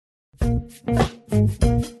The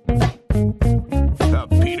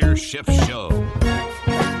Peter Schiff Show.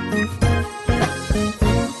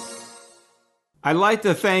 I'd like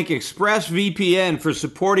to thank ExpressVPN for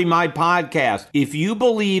supporting my podcast. If you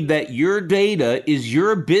believe that your data is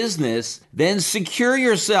your business, then secure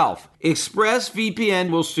yourself. ExpressVPN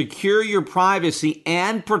will secure your privacy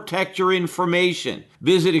and protect your information.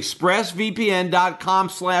 Visit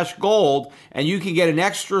expressvpn.com/gold and you can get an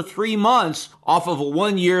extra 3 months off of a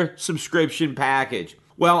 1-year subscription package.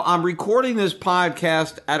 Well, I'm recording this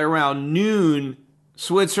podcast at around noon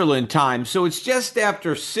Switzerland time, so it's just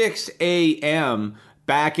after 6 a.m.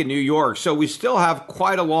 back in New York. So we still have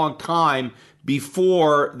quite a long time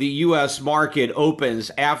before the U.S. market opens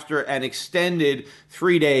after an extended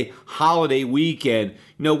 3-day holiday weekend.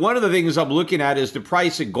 You know, one of the things I'm looking at is the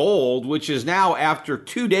price of gold, which is now, after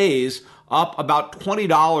 2 days, up about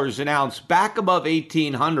 $20 an ounce, back above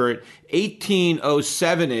 1,800.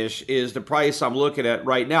 1807-ish is the price I'm looking at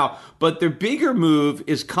right now. But the bigger move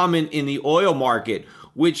is coming in the oil market,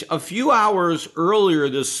 which a few hours earlier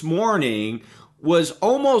this morning was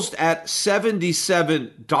almost at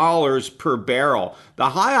 $77 per barrel.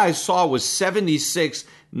 The high I saw was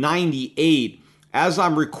 $76.98. As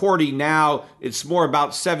I'm recording now, it's more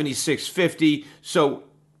about $76.50. So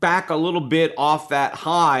back a little bit off that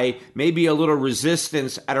high, maybe a little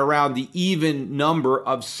resistance at around the even number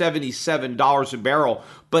of $77 a barrel.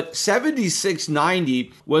 But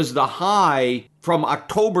 $76.90 was the high from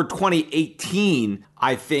October 2018,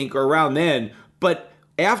 I think, or around then. But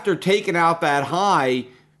after taking out that high,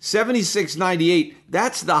 $76.98,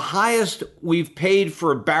 that's the highest we've paid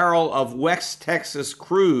for a barrel of West Texas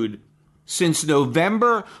crude since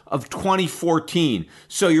November of 2014.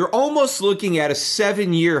 So you're almost looking at a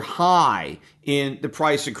 7-year high in the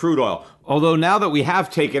price of crude oil. Although now that we have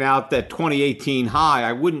taken out that 2018 high,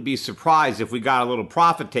 I wouldn't be surprised if we got a little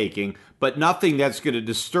profit taking, but nothing that's going to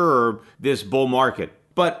disturb this bull market.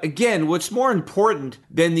 But again, what's more important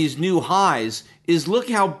than these new highs is look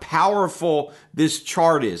how powerful this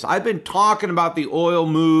chart is. I've been talking about the oil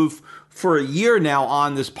move for a year now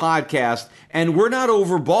on this podcast, and we're not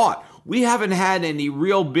overbought. We haven't had any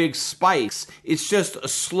real big spikes. It's just a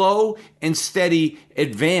slow and steady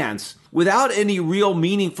advance without any real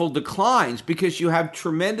meaningful declines, because you have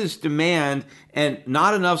tremendous demand and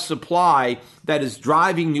not enough supply that is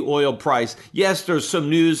driving the oil price. Yes, there's some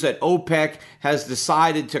news that OPEC has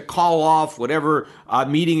decided to call off whatever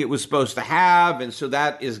meeting it was supposed to have, and so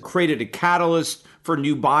that has created a catalyst for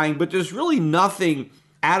new buying, but there's really nothing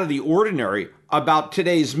out of the ordinary about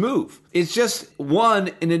today's move. It's just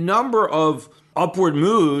one in a number of upward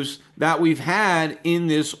moves that we've had in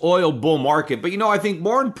this oil bull market. But I think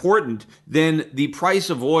more important than the price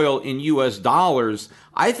of oil in US dollars,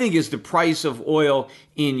 I think, is the price of oil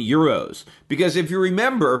in euros. Because if you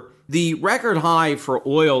remember, the record high for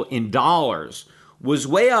oil in dollars was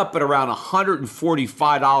way up at around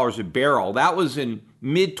 $145 a barrel. That was in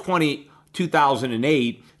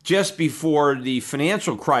mid-2008, just before the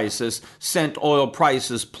financial crisis sent oil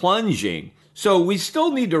prices plunging. So we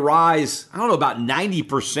still need to rise, about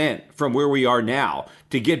 90% from where we are now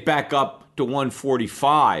to get back up to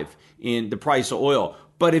 145 in the price of oil.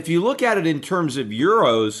 But if you look at it in terms of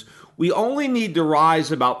euros, we only need to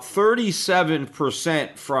rise about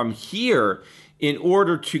 37% from here in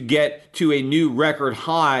order to get to a new record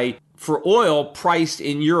high for oil priced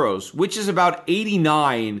in euros, which is about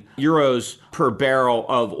 89 euros per barrel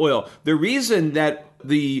of oil. The reason that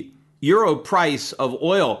the euro price of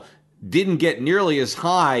oil didn't get nearly as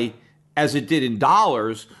high as it did in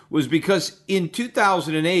dollars was because in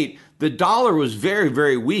 2008, the dollar was very,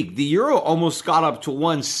 very weak. The euro almost got up to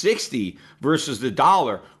 160 versus the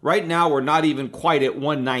dollar. Right now, we're not even quite at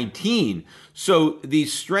 119. So the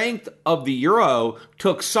strength of the euro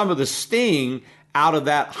took some of the sting out of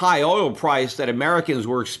that high oil price that Americans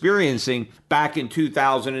were experiencing back in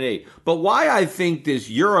 2008. But why I think this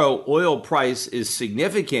euro oil price is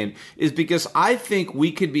significant is because I think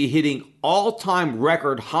we could be hitting all-time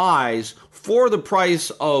record highs for the price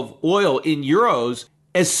of oil in euros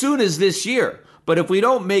as soon as this year. But if we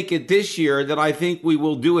don't make it this year, then I think we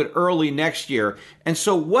will do it early next year. And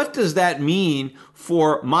so what does that mean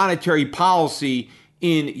for monetary policy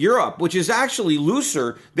in Europe, which is actually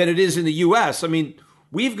looser than it is in the U.S.? I mean,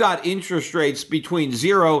 we've got interest rates between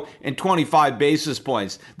 0 and 25 basis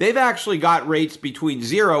points. They've actually got rates between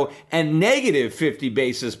 0 and negative 50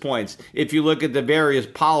 basis points if you look at the various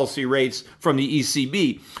policy rates from the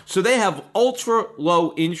ECB. So they have ultra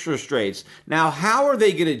low interest rates. Now, how are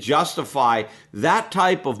they going to justify that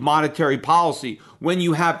type of monetary policy when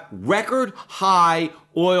you have record high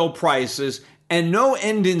oil prices and no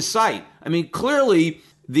end in sight? I mean, clearly,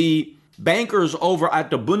 the bankers over at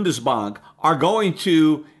the Bundesbank are going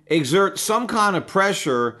to exert some kind of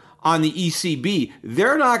pressure on the ECB.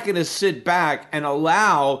 They're not going to sit back and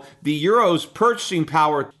allow the euro's purchasing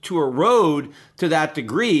power to erode to that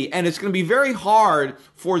degree. And it's going to be very hard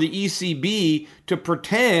for the ECB to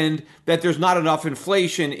pretend that there's not enough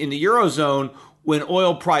inflation in the eurozone when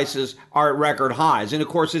oil prices are at record highs. And of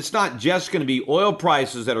course, it's not just going to be oil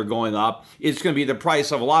prices that are going up. It's going to be the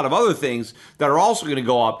price of a lot of other things that are also going to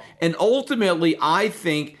go up. And ultimately, I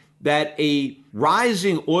think that a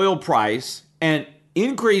rising oil price and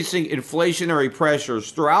increasing inflationary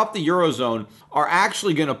pressures throughout the eurozone are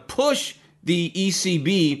actually going to push the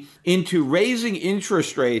ECB into raising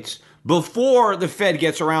interest rates before the Fed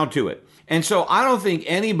gets around to it. And so I don't think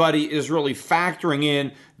anybody is really factoring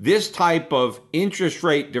in this type of interest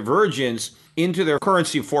rate divergence into their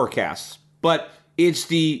currency forecasts. But it's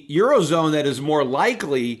the eurozone that is more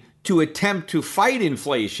likely to attempt to fight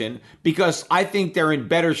inflation because I think they're in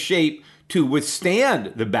better shape to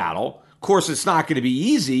withstand the battle. Of course, it's not going to be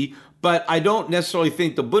easy, but I don't necessarily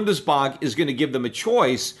think the Bundesbank is going to give them a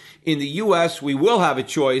choice. In the U.S., we will have a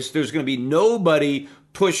choice. There's going to be nobody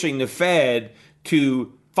pushing the Fed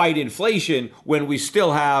to fight inflation when we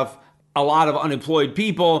still have a lot of unemployed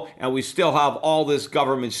people and we still have all this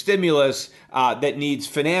government stimulus that needs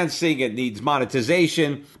financing, it needs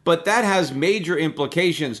monetization. But that has major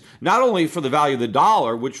implications, not only for the value of the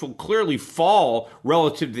dollar, which will clearly fall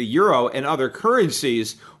relative to the euro and other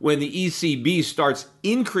currencies when the ECB starts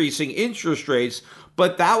increasing interest rates,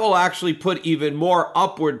 but that will actually put even more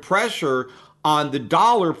upward pressure on the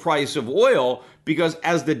dollar price of oil, because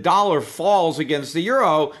as the dollar falls against the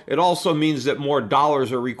euro, it also means that more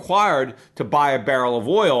dollars are required to buy a barrel of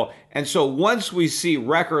oil. And so once we see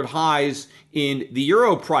record highs in the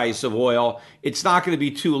euro price of oil, it's not going to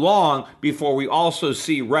be too long before we also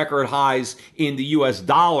see record highs in the US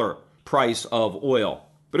dollar price of oil.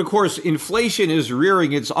 But of course, inflation is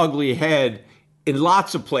rearing its ugly head in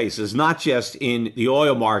lots of places, not just in the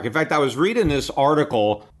oil market. In fact, I was reading this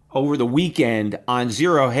article over the weekend on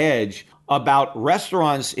Zero Hedge about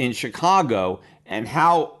restaurants in Chicago and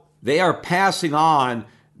how they are passing on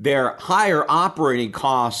their higher operating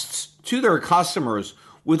costs to their customers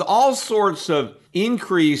with all sorts of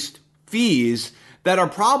increased fees that are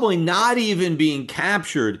probably not even being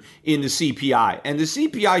captured in the CPI. And the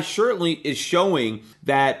CPI certainly is showing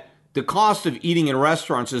that the cost of eating in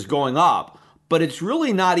restaurants is going up, but it's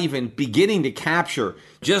really not even beginning to capture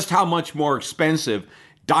just how much more expensive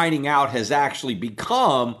dining out has actually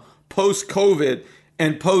become post-COVID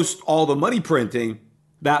and post all the money printing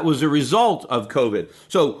that was a result of COVID.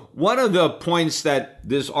 So one of the points that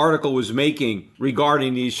this article was making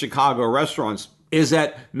regarding these Chicago restaurants is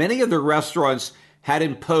that many of the restaurants had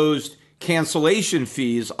imposed cancellation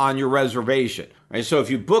fees on your reservation. Right? So if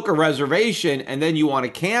you book a reservation and then you want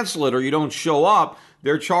to cancel it or you don't show up,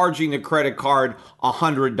 they're charging the credit card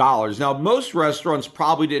 $100. Now, most restaurants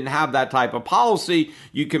probably didn't have that type of policy.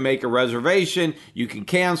 You can make a reservation, you can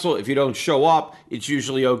cancel. If you don't show up, it's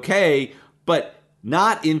usually okay, but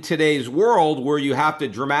not in today's world where you have to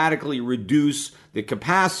dramatically reduce the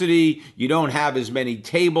capacity. You don't have as many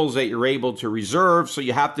tables that you're able to reserve, so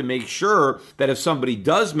you have to make sure that if somebody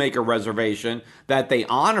does make a reservation, that they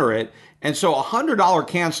honor it. And so a $100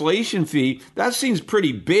 cancellation fee, that seems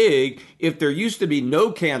pretty big if there used to be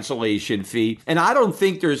no cancellation fee. And I don't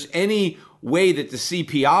think there's any way that the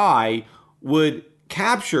CPI would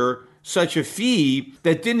capture such a fee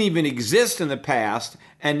that didn't even exist in the past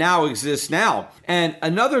and now exists now. And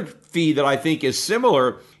another fee that I think is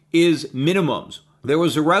similar is minimums. There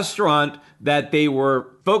was a restaurant that they were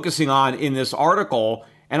focusing on in this article,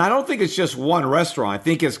 and I don't think it's just one restaurant. I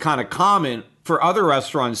think it's kind of common for other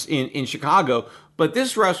restaurants in Chicago, but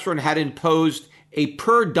this restaurant had imposed a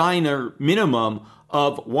per diner minimum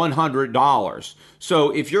of $100.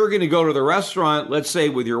 So if you're going to go to the restaurant, let's say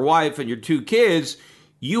with your wife and your two kids,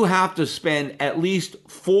 you have to spend at least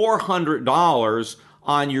 $400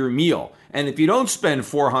 on your meal. And if you don't spend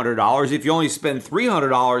 $400, if you only spend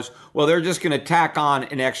 $300, well, they're just going to tack on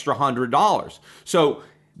an extra $100. So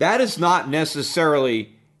that is not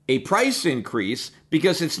necessarily a price increase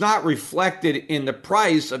because it's not reflected in the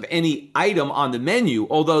price of any item on the menu,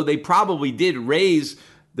 although they probably did raise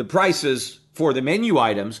the prices for the menu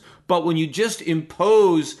items. But when you just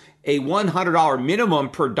impose a $100 minimum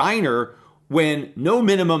per diner when no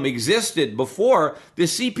minimum existed before, the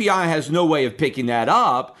CPI has no way of picking that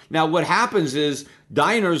up. Now, what happens is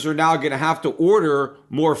diners are now going to have to order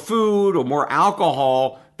more food or more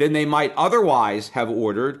alcohol than they might otherwise have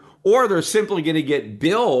ordered, or they're simply going to get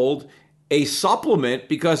billed a supplement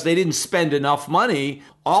because they didn't spend enough money.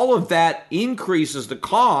 All of that increases the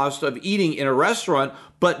cost of eating in a restaurant,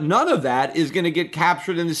 but none of that is going to get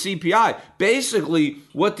captured in the CPI. Basically,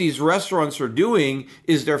 what these restaurants are doing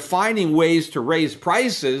is they're finding ways to raise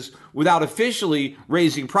prices without officially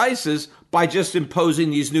raising prices by just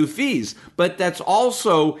imposing these new fees. But that's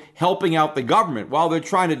also helping out the government. While they're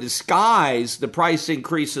trying to disguise the price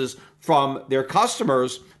increases from their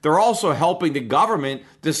customers, they're also helping the government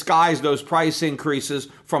disguise those price increases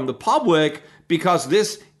from the public, because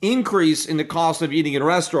this increase in the cost of eating in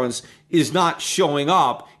restaurants is not showing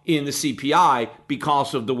up in the CPI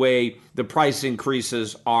because of the way the price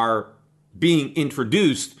increases are being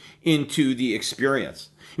introduced into the experience.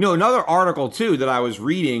 Another article too that I was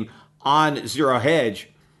reading on Zero Hedge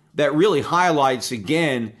that really highlights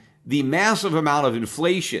again the massive amount of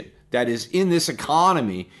inflation that is in this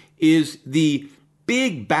economy is the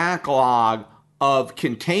big backlog of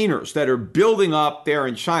containers that are building up there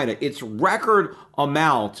in China. It's record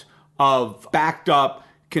amount of backed up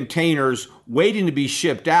containers waiting to be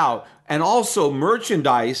shipped out, and also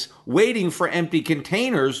merchandise waiting for empty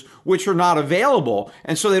containers, which are not available.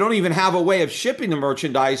 And so they don't even have a way of shipping the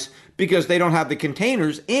merchandise because they don't have the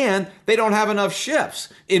containers, and they don't have enough ships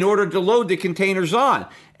in order to load the containers on.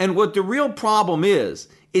 And what the real problem is,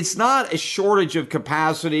 it's not a shortage of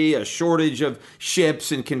capacity, a shortage of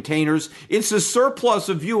ships and containers. It's a surplus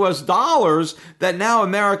of US dollars that now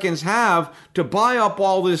Americans have to buy up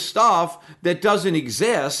all this stuff that doesn't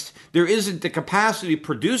exist. There isn't the capacity to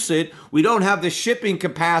produce it. We don't have the shipping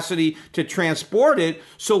capacity to transport it.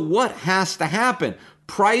 So what has to happen?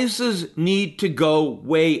 Prices need to go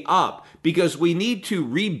way up, because we need to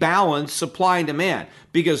rebalance supply and demand,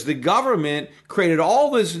 because the government created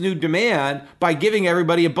all this new demand by giving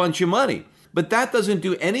everybody a bunch of money. But that doesn't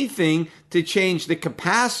do anything to change the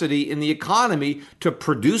capacity in the economy to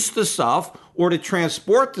produce the stuff or to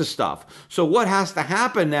transport the stuff. So what has to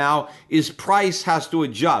happen now is price has to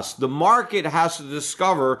adjust. The market has to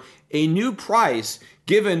discover a new price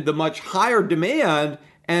given the much higher demand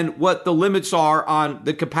and what the limits are on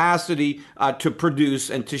the capacity to produce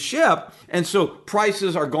and to ship. And so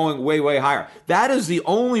prices are going way, way higher. That is the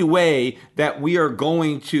only way that we are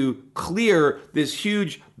going to clear this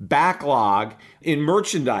huge backlog in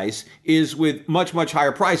merchandise, is with much, much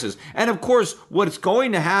higher prices. And of course, what's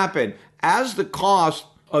going to happen as the cost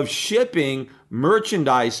of shipping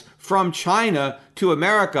merchandise from China to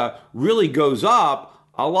America really goes up,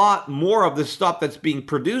 a lot more of the stuff that's being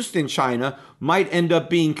produced in China might end up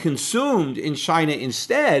being consumed in China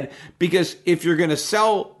instead, because if you're going to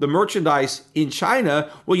sell the merchandise in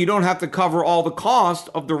China, well, you don't have to cover all the cost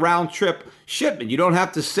of the round trip shipment. You don't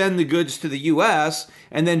have to send the goods to the US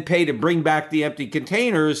and then pay to bring back the empty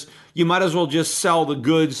containers. You might as well just sell the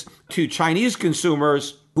goods to Chinese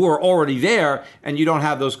consumers who are already there, and you don't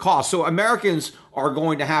have those costs. So Americans are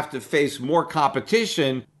going to have to face more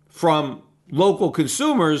competition from local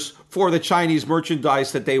consumers for the Chinese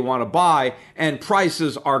merchandise that they want to buy, and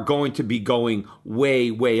prices are going to be going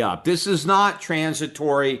way, way up. This is not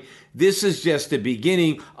transitory. This is just the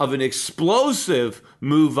beginning of an explosive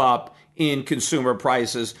move up in consumer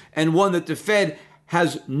prices, and one that the Fed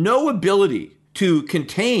has no ability to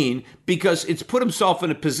contain, because it's put himself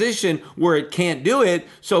in a position where it can't do it.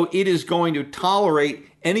 So it is going to tolerate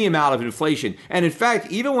any amount of inflation. And in fact,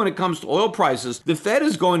 even when it comes to oil prices, the Fed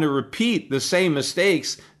is going to repeat the same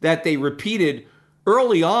mistakes that they repeated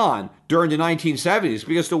early on during the 1970s,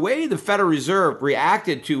 because the way the Federal Reserve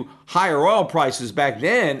reacted to higher oil prices back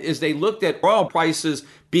then is they looked at oil prices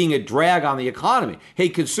being a drag on the economy. Hey,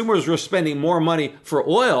 consumers are spending more money for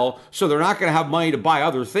oil, so they're not going to have money to buy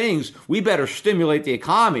other things. We better stimulate the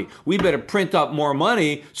economy. We better print up more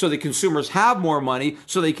money so the consumers have more money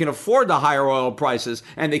so they can afford the higher oil prices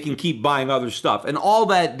and they can keep buying other stuff. And all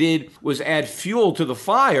that did was add fuel to the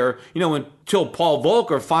fire, until Paul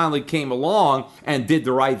Volcker finally came along and did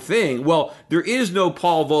the right thing. Well, there is no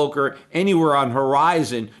Paul Volcker anywhere on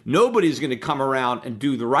horizon. Nobody's going to come around and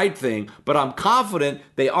do the right thing, but I'm confident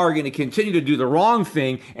they are going to continue to do the wrong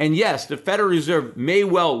thing. And yes, the Federal Reserve may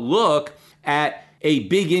well look at a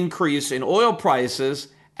big increase in oil prices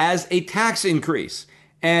as a tax increase.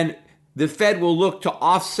 And the Fed will look to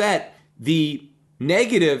offset the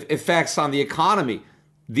negative effects on the economy,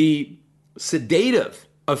 the sedative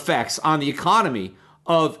effects on the economy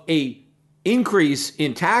of a increase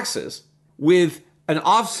in taxes, with an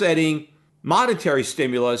offsetting monetary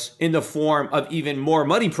stimulus in the form of even more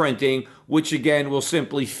money printing, which again will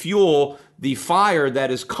simply fuel the fire that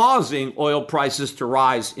is causing oil prices to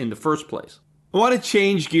rise in the first place. I want to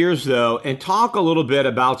change gears, though, and talk a little bit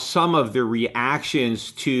about some of the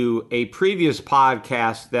reactions to a previous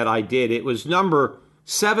podcast that I did. It was number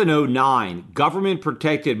 709, Government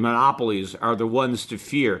Protected Monopolies Are the Ones to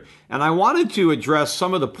Fear. And I wanted to address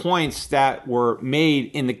some of the points that were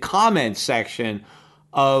made in the comments section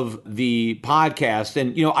of the podcast.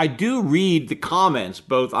 And, I do read the comments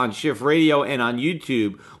both on Shift Radio and on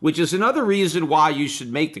YouTube, which is another reason why you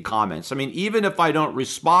should make the comments. I mean, even if I don't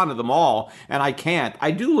respond to them all, and I can't,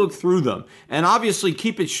 I do look through them. And obviously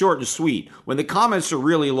keep it short and sweet. When the comments are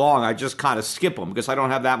really long, I just kind of skip them because I don't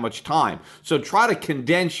have that much time. So try to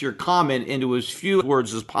condense your comment into as few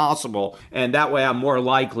words as possible, and that way I'm more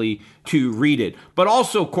likely to read it. But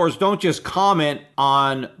also, of course, don't just comment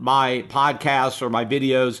on my podcasts or my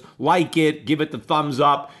videos. Like it, give it the thumbs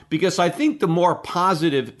up, because I think the more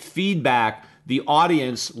positive feedback the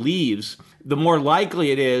audience leaves, the more likely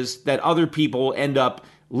it is that other people end up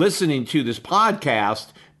listening to this podcast,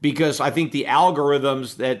 because I think the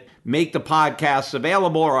algorithms that make the podcasts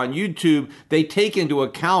available or on YouTube, they take into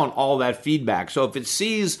account all that feedback. So if it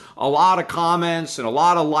sees a lot of comments and a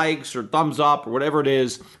lot of likes or thumbs up or whatever it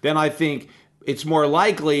is, then I think it's more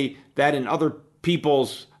likely that in other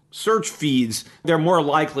people's search feeds, they're more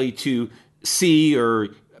likely to see or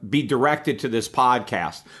be directed to this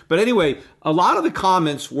podcast. But anyway, a lot of the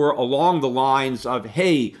comments were along the lines of,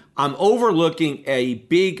 hey, I'm overlooking a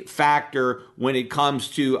big factor when it comes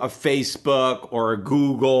to a Facebook or a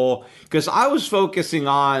Google, because I was focusing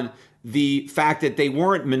on the fact that they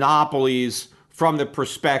weren't monopolies from the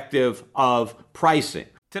perspective of pricing.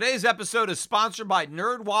 Today's episode is sponsored by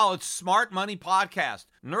NerdWallet's Smart Money Podcast.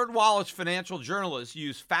 NerdWallet's financial journalists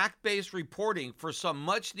use fact-based reporting for some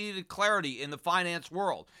much-needed clarity in the finance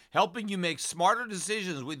world, helping you make smarter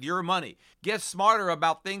decisions with your money. Get smarter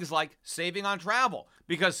about things like saving on travel,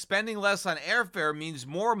 because spending less on airfare means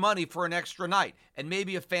more money for an extra night, and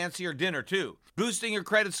maybe a fancier dinner too. Boosting your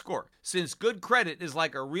credit score, since good credit is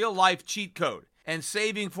like a real-life cheat code. And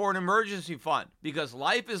saving for an emergency fund, because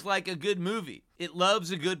life is like a good movie. It loves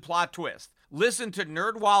a good plot twist. Listen to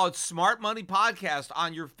NerdWallet's Smart Money Podcast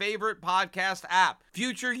on your favorite podcast app.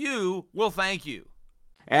 Future you will thank you.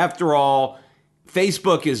 After all,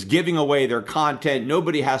 Facebook is giving away their content.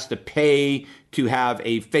 Nobody has to pay to have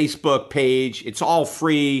a Facebook page. It's all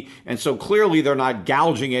free. And so clearly they're not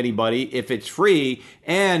gouging anybody if it's free.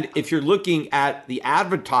 And if you're looking at the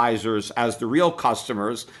advertisers as the real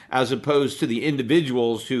customers, as opposed to the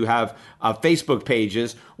individuals who have Facebook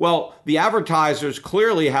pages, well, the advertisers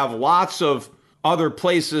clearly have lots of other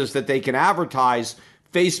places that they can advertise.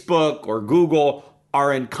 Facebook or Google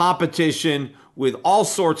are in competition with all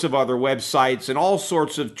sorts of other websites and all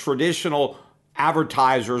sorts of traditional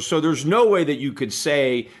advertisers. So there's no way that you could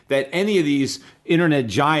say that any of these internet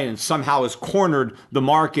giants somehow has cornered the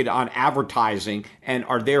market on advertising and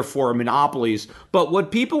are therefore monopolies. But what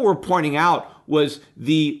people were pointing out was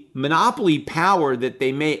the monopoly power that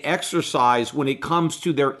they may exercise when it comes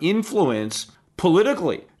to their influence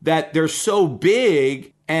politically, that they're so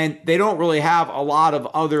big and they don't really have a lot of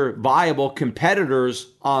other viable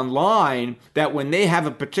competitors online, that when they have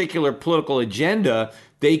a particular political agenda,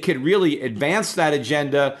 they could really advance that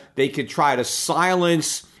agenda. They could try to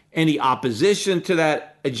silence any opposition to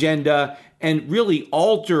that agenda and really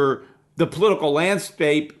alter the political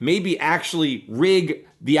landscape, maybe actually rig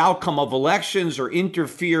the outcome of elections or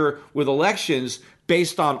interfere with elections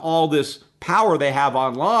based on all this power they have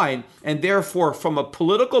online. And therefore, from a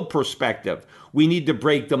political perspective, we need to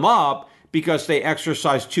break them up because they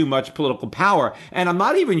exercise too much political power. And I'm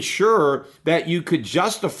not even sure that you could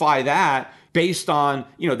justify that based on,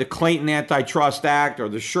 the Clayton Antitrust Act or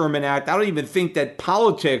the Sherman Act. I don't even think that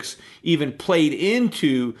politics even played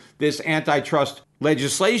into this antitrust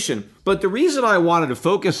legislation. But the reason I wanted to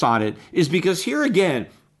focus on it is because here again,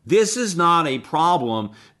 this is not a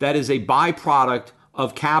problem that is a byproduct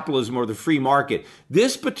of capitalism or the free market.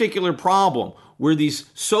 This particular problem, where these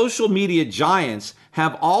social media giants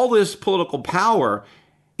have all this political power,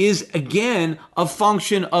 is again a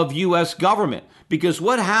function of U.S. government. Because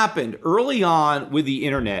what happened early on with the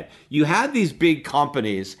internet, you had these big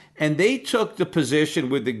companies and they took the position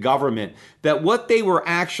with the government that what they were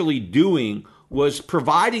actually doing was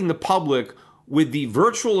providing the public with the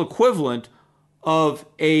virtual equivalent of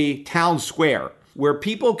a town square, where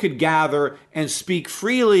people could gather and speak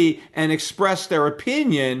freely and express their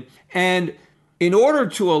opinion. And in order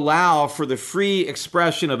to allow for the free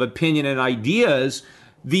expression of opinion and ideas,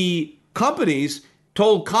 the companies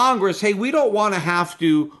told Congress, hey, we don't want to have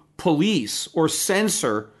to police or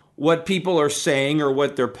censor what people are saying or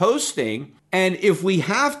what they're posting. And if we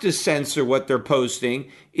have to censor what they're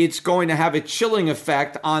posting, it's going to have a chilling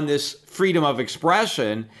effect on this freedom of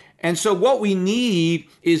expression. And so what we need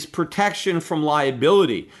is protection from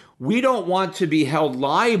liability. We don't want to be held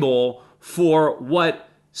liable for what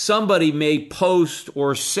somebody may post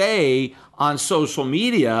or say on social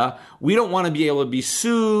media. We don't want to be able to be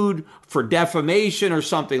sued for defamation or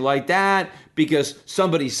something like that because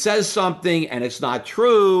somebody says something and it's not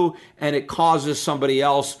true and it causes somebody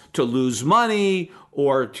else to lose money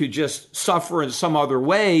or to just suffer in some other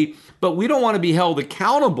way. But we don't want to be held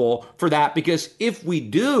accountable for that, because if we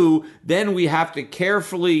do, then we have to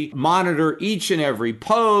carefully monitor each and every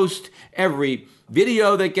post, every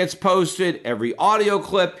video that gets posted, every audio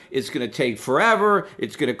clip. It's going to take forever.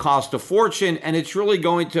 It's going to cost a fortune. And it's really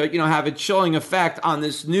going to, have a chilling effect on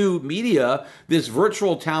this new media, this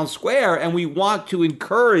virtual town square. And we want to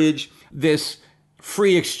encourage this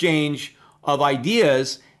free exchange of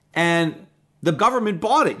ideas. And the government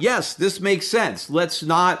bought it. Yes, this makes sense. Let's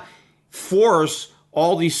not force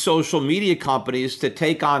all these social media companies to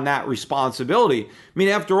take on that responsibility. I mean,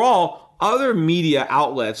 after all, other media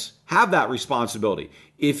outlets have that responsibility.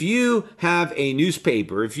 If you have a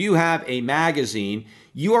newspaper, if you have a magazine,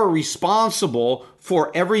 you are responsible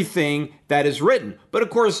for everything that is written. But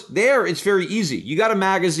of course, there it's very easy. You got a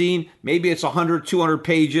magazine, maybe it's 100, 200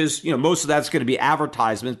 pages. Most of that's going to be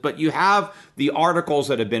advertisements, but you have the articles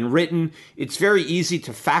that have been written. It's very easy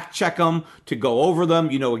to fact check them, to go over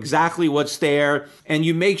them. You know exactly what's there, and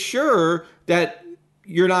you make sure that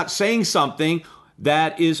you're not saying something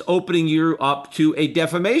that is opening you up to a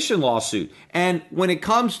defamation lawsuit. And when it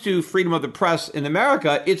comes to freedom of the press in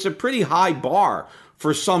America, it's a pretty high bar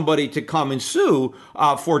for somebody to come and sue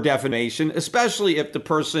for defamation, especially if the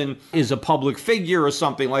person is a public figure or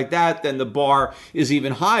something like that, then the bar is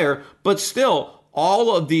even higher. But still,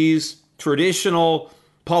 all of these traditional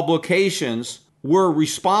publications were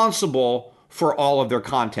responsible for all of their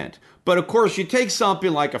content. But of course, you take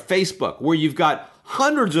something like a Facebook, where you've got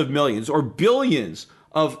hundreds of millions or billions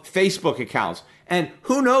of Facebook accounts, and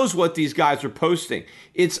who knows what these guys are posting.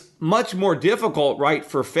 It's much more difficult, right,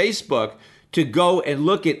 for Facebook to go and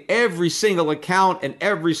look at every single account and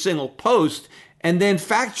every single post and then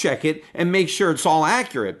fact check it and make sure it's all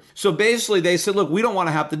accurate. So basically they said, look, we don't want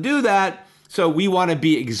to have to do that, so we want to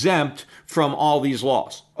be exempt from all these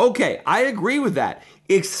laws. Okay, I agree with that,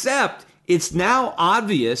 except it's now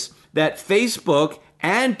obvious that Facebook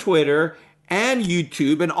and Twitter and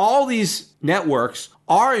YouTube and all these networks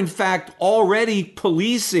are in fact already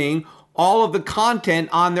policing all of the content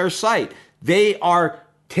on their site. They are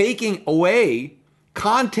taking away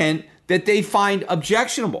content that they find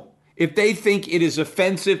objectionable. If they think it is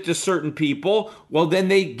offensive to certain people, well, then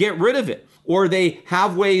they get rid of it. Or they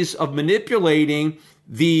have ways of manipulating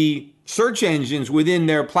the search engines within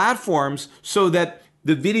their platforms so that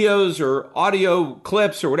the videos or audio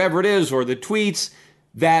clips or whatever it is, or the tweets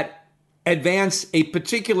that advance a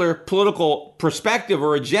particular political perspective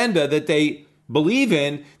or agenda that they believe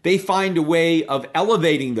in, they find a way of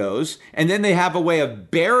elevating those, and then they have a way of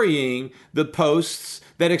burying the posts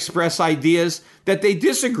that express ideas that they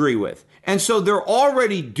disagree with. And so they're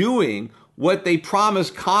already doing what they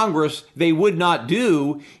promised Congress they would not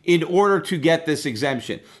do in order to get this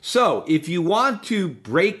exemption. So if you want to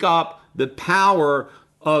break up the power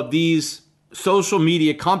of these social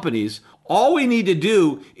media companies, all we need to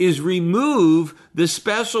do is remove the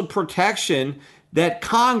special protection that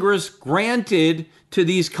Congress granted to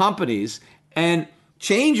these companies and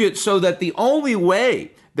change it so that the only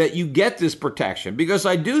way that you get this protection, because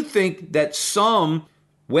I do think that some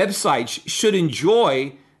websites should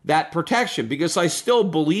enjoy that protection, because I still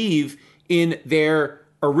believe in their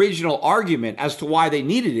original argument as to why they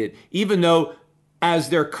needed it, even though as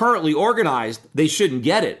they're currently organized, they shouldn't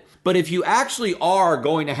get it. But if you actually are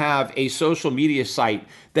going to have a social media site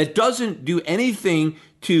that doesn't do anything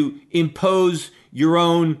to impose your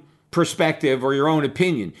own perspective or your own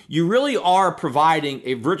opinion, you really are providing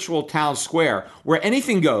a virtual town square where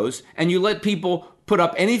anything goes, and you let people put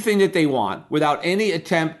up anything that they want without any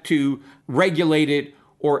attempt to regulate it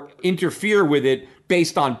or interfere with it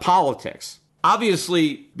based on politics.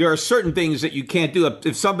 Obviously, there are certain things that you can't do.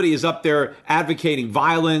 If somebody is up there advocating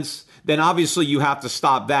violence, then obviously you have to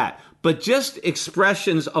stop that. But just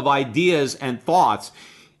expressions of ideas and thoughts,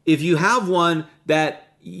 if you have one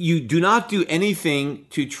that you do not do anything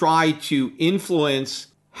to try to influence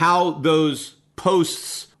how those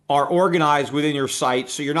posts are organized within your site,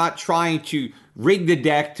 so you're not trying to rig the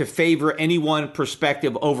deck to favor any one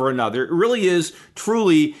perspective over another, it really is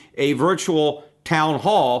truly a virtual town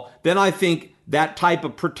hall, then I think that type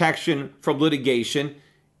of protection from litigation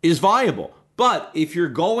is viable. But if you're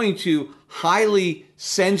going to highly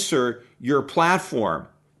censor your platform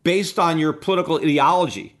based on your political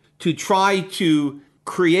ideology to try to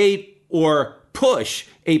create or push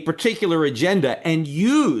a particular agenda and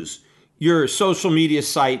use your social media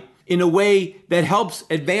site in a way that helps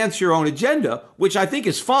advance your own agenda, which I think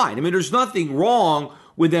is fine. I mean, there's nothing wrong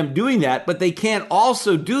with them doing that, but they can't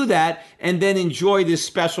also do that and then enjoy this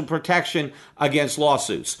special protection against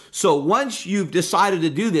lawsuits. So once you've decided to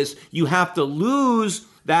do this, you have to lose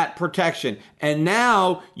that protection. And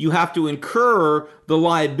now you have to incur the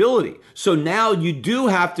liability. So now you do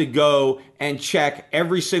have to go and check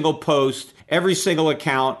every single post, every single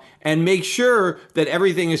account, and make sure that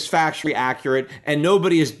everything is factually accurate and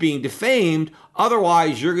nobody is being defamed.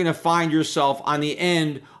 Otherwise, you're going to find yourself on the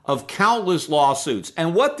end of countless lawsuits.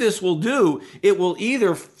 And what this will do, it will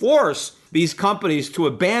either force these companies to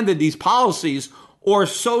abandon these policies or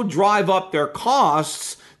so drive up their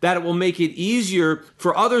costs that it will make it easier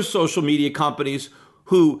for other social media companies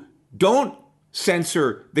who don't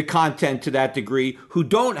censor the content to that degree, who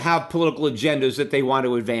don't have political agendas that they want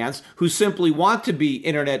to advance, who simply want to be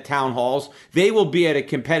internet town halls. They will be at a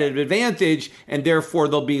competitive advantage, and therefore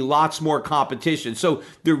there'll be lots more competition. So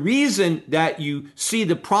the reason that you see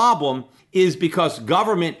the problem is because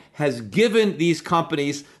government has given these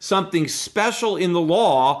companies something special in the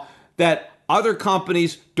law that other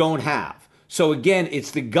companies don't have. So again,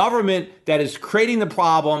 it's the government that is creating the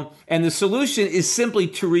problem, and the solution is simply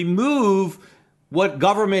to remove what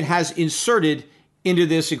government has inserted into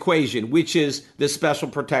this equation, which is the special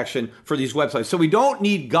protection for these websites. So we don't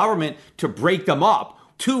need government to break them up.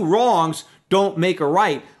 Two wrongs don't make a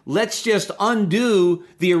right. Let's just undo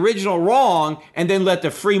the original wrong and then let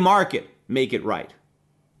the free market make it right.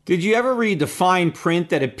 Did you ever read the fine print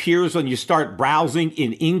that appears when you start browsing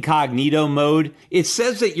in incognito mode? It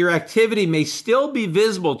says that your activity may still be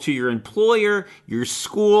visible to your employer, your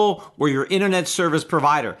school, or your internet service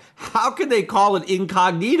provider. How could they call it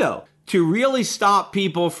incognito? To really stop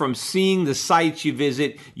people from seeing the sites you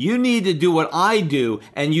visit, you need to do what I do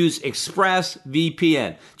and use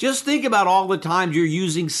ExpressVPN. Just think about all the times you're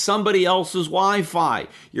using somebody else's Wi-Fi.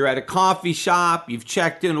 You're at a coffee shop, you've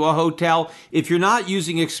checked into a hotel. If you're not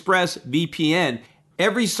using ExpressVPN,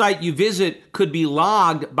 every site you visit could be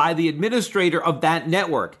logged by the administrator of that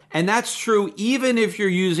network. And that's true even if you're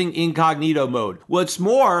using incognito mode. What's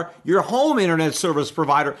more, your home internet service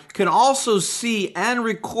provider can also see and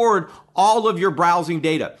record all of your browsing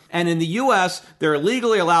data. And in the US, they're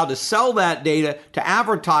legally allowed to sell that data to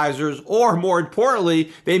advertisers, or more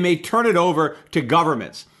importantly, they may turn it over to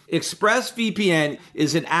governments. ExpressVPN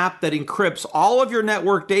is an app that encrypts all of your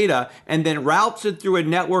network data and then routes it through a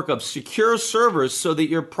network of secure servers so that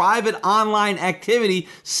your private online activity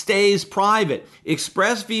stays private.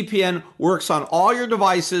 ExpressVPN works on all your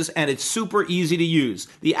devices and it's super easy to use.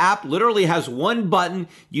 The app literally has one button,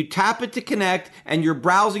 you tap it to connect, and your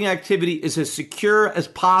browsing activity is as secure as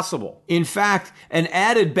possible. In fact, an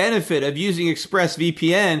added benefit of using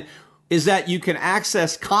ExpressVPN is that you can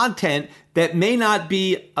access content that may not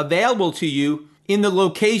be available to you in the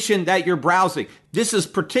location that you're browsing. This is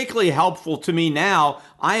particularly helpful to me now.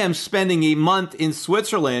 I am spending a month in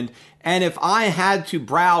Switzerland, and if I had to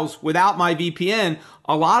browse without my VPN,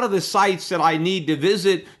 a lot of the sites that I need to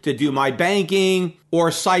visit to do my banking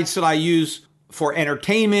or sites that I use for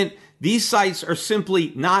entertainment, these sites are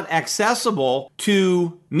simply not accessible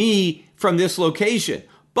to me from this location.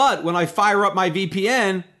 But when I fire up my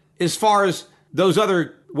VPN, as far as those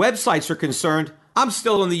other websites are concerned, I'm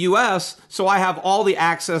still in the US, so I have all the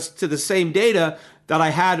access to the same data that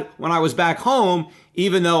I had when I was back home,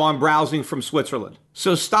 even though I'm browsing from Switzerland.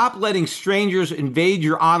 So stop letting strangers invade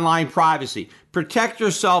your online privacy. Protect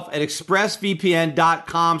yourself at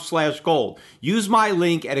expressvpn.com/gold. Use my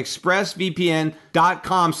link at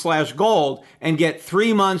expressvpn.com/gold and get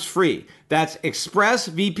 3 months free. That's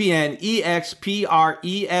ExpressVPN,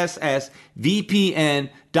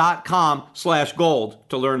 ExpressVPN.com/gold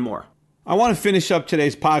to learn more. I want to finish up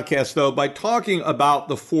today's podcast, though, by talking about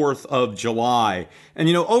the 4th of July. And,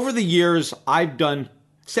 over the years, I've done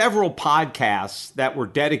several podcasts that were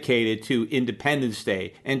dedicated to Independence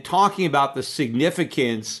Day and talking about the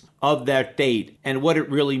significance of that date and what it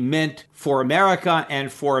really meant for America and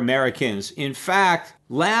for Americans. In fact,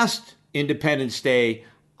 last Independence Day,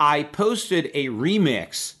 I posted a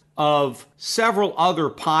remix of several other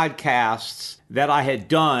podcasts that I had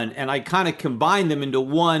done, and I kind of combined them into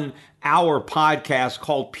 1 hour podcast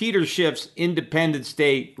called Peter Schiff's Independence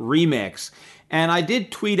Day Remix. And I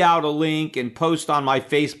did tweet out a link and post on my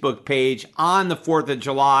Facebook page on the 4th of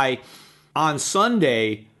July on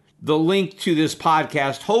Sunday the link to this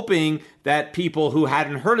podcast, hoping that people who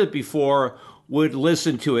hadn't heard it before would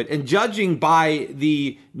listen to it. And judging by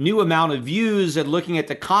the new amount of views and looking at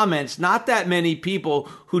the comments, not that many people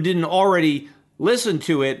who didn't already listen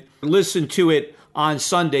to it on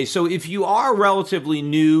Sunday. So if you are relatively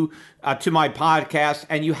new to my podcast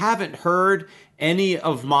and you haven't heard any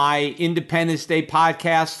of my Independence Day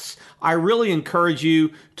podcasts, I really encourage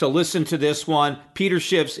you to listen to this one, Peter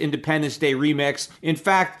Schiff's Independence Day Remix. In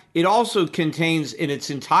fact, it also contains in its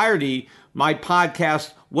entirety my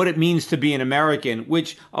podcast, What It Means to Be an American,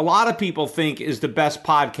 which a lot of people think is the best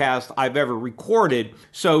podcast I've ever recorded.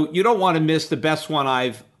 So you don't want to miss the best one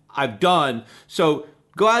I've done. So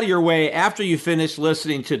go out of your way after you finish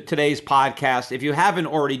listening to today's podcast. If you haven't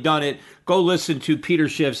already done it, go listen to Peter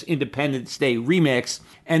Schiff's Independence Day Remix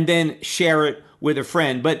and then share it with a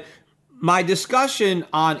friend. But my discussion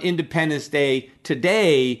on Independence Day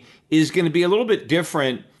today is going to be a little bit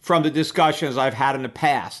different from the discussions I've had in the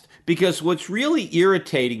past, because what's really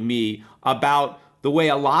irritating me about the way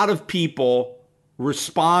a lot of people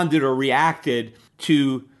responded or reacted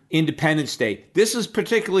to Independence Day, this is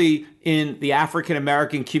particularly in the African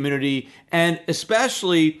American community and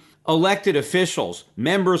especially elected officials,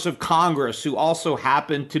 members of Congress who also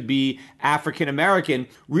happen to be African American,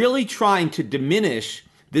 really trying to diminish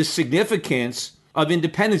the significance of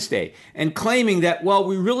Independence Day and claiming that, well,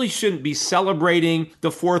 we really shouldn't be celebrating the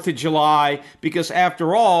 4th of July because,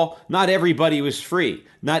 after all, not everybody was free.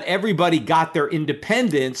 Not everybody got their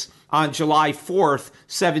independence on July 4th,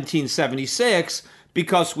 1776,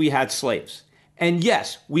 because we had slaves. And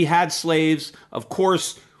yes, we had slaves. Of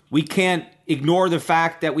course, we can't ignore the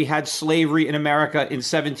fact that we had slavery in America in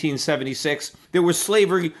 1776. There was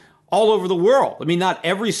slavery all over the world. I mean, not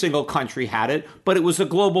every single country had it, but it was a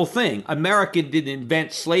global thing. America didn't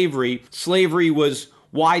invent slavery. Slavery was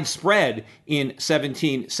widespread in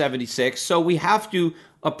 1776. So we have to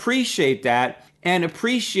appreciate that and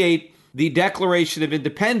appreciate the Declaration of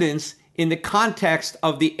Independence in the context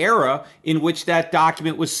of the era in which that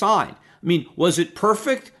document was signed. I mean, was it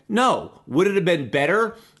perfect? No. Would it have been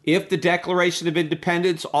better if the Declaration of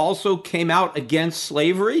Independence also came out against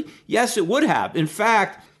slavery? Yes, it would have. In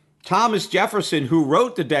fact, Thomas Jefferson, who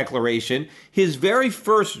wrote the Declaration, his very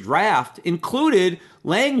first draft included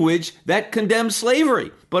language that condemned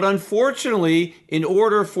slavery. But unfortunately, in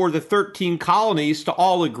order for the 13 colonies to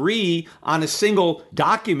all agree on a single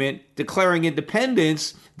document declaring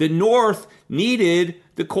independence, the North needed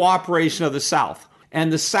the cooperation of the South.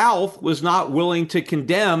 And the South was not willing to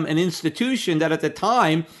condemn an institution that at the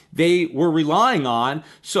time they were relying on.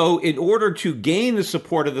 So in order to gain the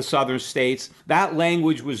support of the Southern states, that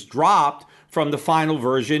language was dropped from the final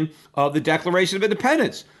version of the Declaration of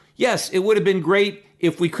Independence. Yes, it would have been great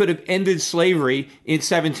if we could have ended slavery in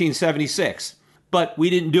 1776, but we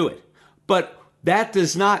didn't do it. But that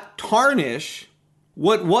does not tarnish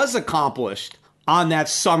what was accomplished on that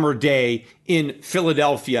summer day in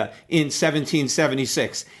Philadelphia in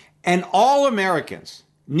 1776. And all Americans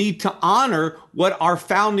need to honor what our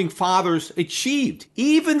founding fathers achieved,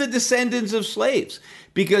 even the descendants of slaves,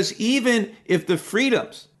 because even if the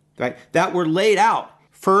freedoms, right, that were laid out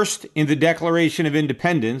first in the Declaration of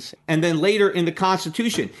Independence and then later in the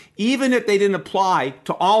Constitution, even if they didn't apply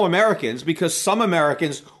to all Americans because some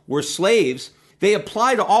Americans were slaves, they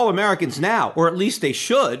apply to all Americans now, or at least they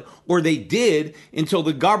should, or they did until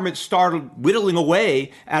the government started whittling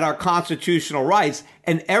away at our constitutional rights,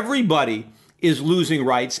 and everybody is losing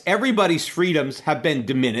rights. Everybody's freedoms have been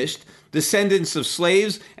diminished. Descendants of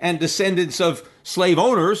slaves and descendants of slave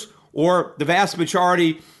owners, or the vast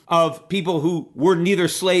majority of people who were neither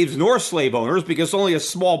slaves nor slave owners, because only a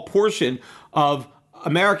small portion of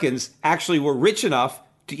Americans actually were rich enough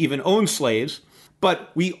to even own slaves.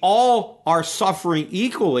 But we all are suffering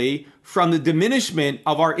equally from the diminishment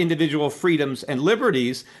of our individual freedoms and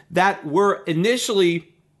liberties that were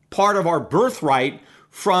initially part of our birthright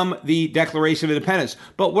from the Declaration of Independence.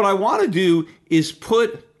 But what I want to do is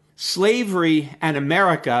put slavery and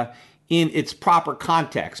America in its proper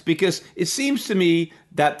context, because it seems to me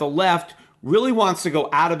that the left really wants to go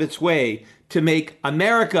out of its way to make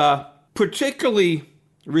America particularly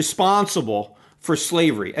responsible for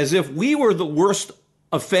slavery, as if we were the worst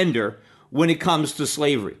offender when it comes to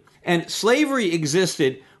slavery. And slavery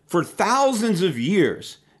existed for thousands of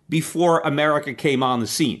years before America came on the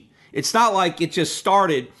scene. It's not like it just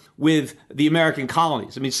started with the American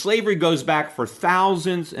colonies. I mean, slavery goes back for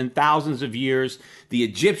thousands and thousands of years. The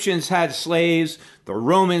Egyptians had slaves. The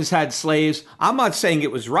Romans had slaves. I'm not saying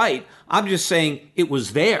it was right. I'm just saying it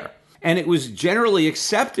was there. And it was generally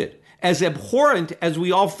accepted. As abhorrent as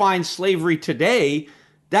we all find slavery today,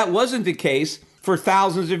 that wasn't the case for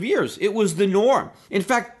thousands of years. It was the norm. In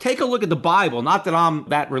fact, take a look at the Bible. Not that I'm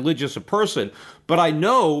that religious a person, but I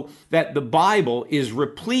know that the Bible is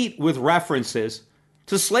replete with references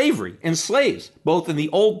to slavery and slaves, both in the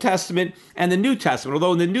Old Testament and the New Testament.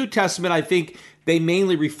 Although in the New Testament, I think they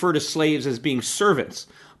mainly refer to slaves as being servants.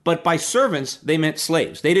 But by servants, they meant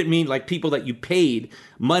slaves. They didn't mean like people that you paid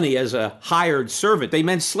money as a hired servant. They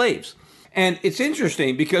meant slaves. And it's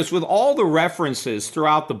interesting because with all the references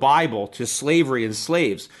throughout the Bible to slavery and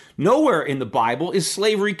slaves, nowhere in the Bible is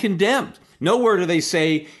slavery condemned. Nowhere do they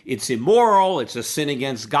say it's immoral, it's a sin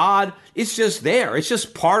against God. It's just there. It's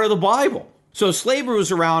just part of the Bible. So slavery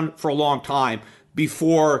was around for a long time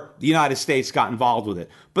before the United States got involved with it.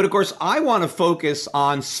 But of course, I want to focus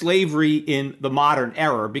on slavery in the modern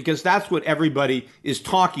era because that's what everybody is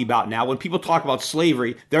talking about now. When people talk about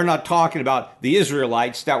slavery, they're not talking about the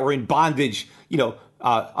Israelites that were in bondage,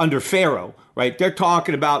 under Pharaoh, right? They're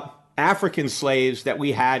talking about African slaves that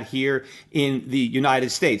we had here in the United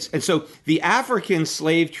States. And so the African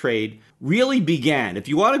slave trade really began, if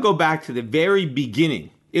you want to go back to the very beginning,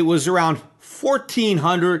 it was around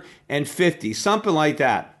 1450, something like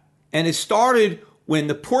that. And it started when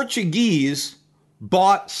the Portuguese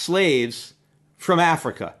bought slaves from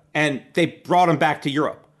Africa and they brought them back to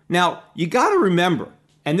Europe. Now, you got to remember,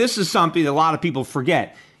 and this is something that a lot of people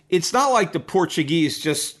forget, it's not like the Portuguese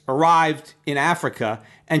just arrived in Africa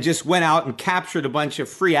and just went out and captured a bunch of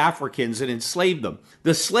free Africans and enslaved them.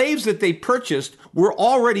 The slaves that they purchased were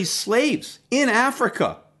already slaves in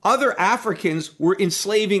Africa. Other Africans were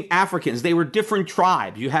enslaving Africans. They were different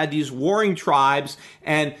tribes. You had these warring tribes,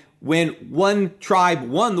 and when one tribe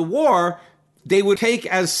won the war, they would take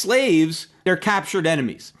as slaves their captured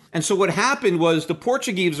enemies. And so what happened was the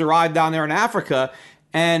Portuguese arrived down there in Africa,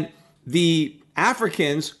 and the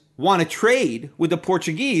Africans want to trade with the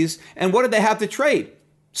Portuguese. And what did they have to trade?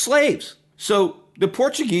 Slaves. So the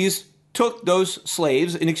Portuguese took those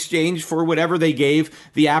slaves in exchange for whatever they gave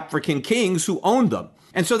the African kings who owned them.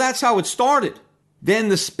 And so that's how it started. Then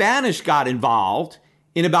the Spanish got involved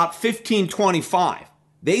in about 1525.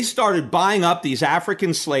 They started buying up these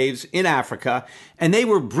African slaves in Africa, and they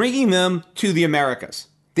were bringing them to the Americas.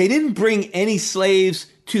 They didn't bring any slaves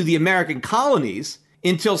to the American colonies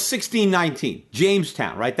until 1619,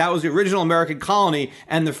 Jamestown, right? That was the original American colony,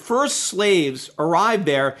 and the first slaves arrived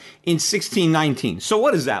there in 1619. So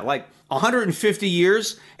what is that, like 150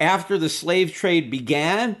 years after the slave trade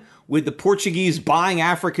began? With the Portuguese buying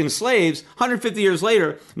African slaves, 150 years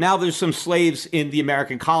later, now there's some slaves in the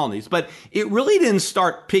American colonies. But it really didn't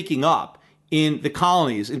start picking up in the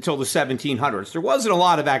colonies until the 1700s. There wasn't a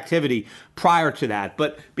lot of activity prior to that.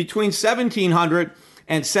 But between 1700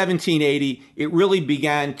 and 1780, it really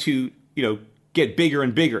began to, get bigger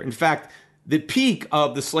and bigger. In fact, the peak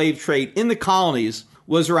of the slave trade in the colonies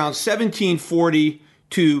was around 1740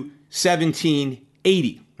 to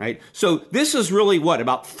 1780. Right? So this is really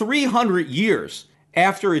about 300 years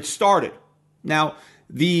after it started. Now,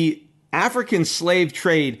 the African slave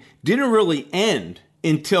trade didn't really end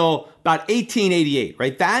until about 1888,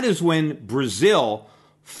 right? That is when Brazil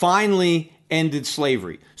finally ended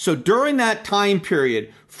slavery. So during that time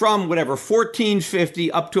period, from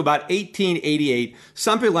 1450 up to about 1888,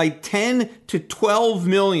 something like 10 to 12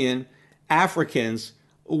 million Africans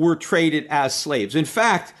were traded as slaves. In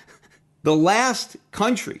fact, the last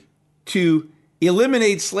country to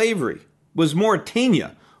eliminate slavery was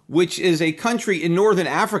Mauritania, which is a country in northern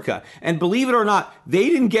Africa. And believe it or not, they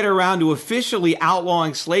didn't get around to officially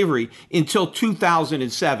outlawing slavery until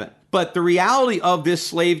 2007. But the reality of this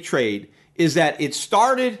slave trade is that it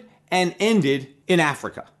started and ended in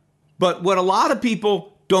Africa. But what a lot of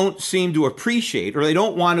people don't seem to appreciate, or they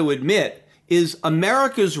don't want to admit, is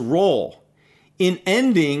America's role in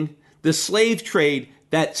ending the slave trade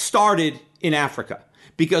that started in Africa,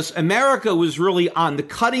 because America was really on the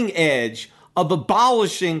cutting edge of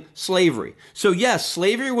abolishing slavery. So yes,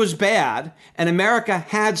 slavery was bad and America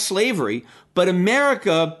had slavery, but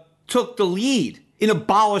America took the lead in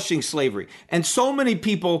abolishing slavery. And so many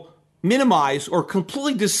people minimize or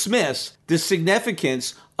completely dismiss the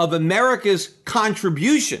significance of America's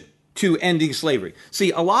contribution to ending slavery.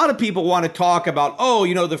 See, a lot of people want to talk about,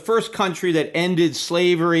 the first country that ended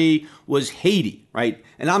slavery was Haiti, right?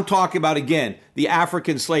 And I'm talking about, again, the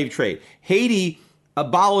African slave trade. Haiti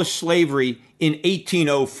abolished slavery in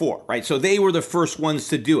 1804, right? So they were the first ones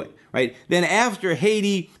to do it, right? Then after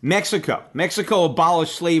Haiti, Mexico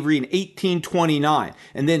abolished slavery in 1829.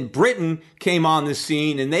 And then Britain came on the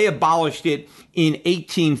scene and they abolished it in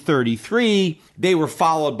 1833. They were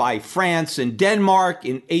followed by France and Denmark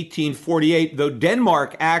in 1848, though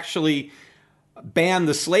Denmark actually banned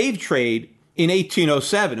the slave trade in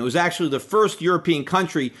 1807. It was actually the first European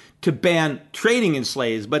country to ban trading in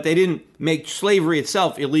slaves, but they didn't make slavery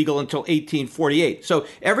itself illegal until 1848. So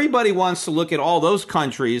everybody wants to look at all those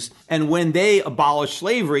countries and when they abolished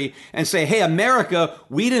slavery and say, hey, America,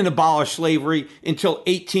 we didn't abolish slavery until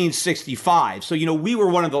 1865. So, we were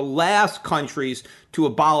one of the last countries to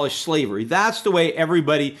abolish slavery. That's the way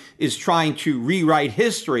everybody is trying to rewrite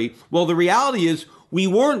history. Well, the reality is we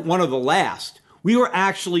weren't one of the last. We were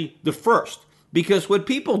actually the first, because what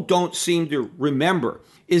people don't seem to remember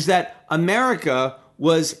is that America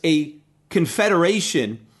was a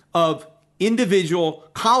confederation of individual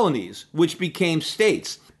colonies which became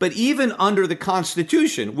states. But even under the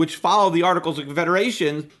Constitution, which followed the Articles of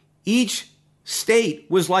Confederation, each state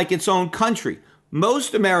was like its own country.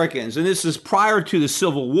 Most Americans, and this is prior to the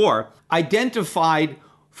Civil War, identified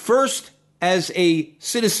first as a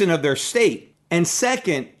citizen of their state and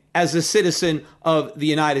second as a citizen of the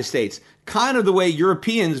United States, kind of the way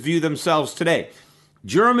Europeans view themselves today.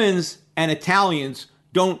 Germans and Italians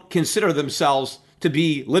don't consider themselves to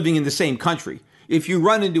be living in the same country. If you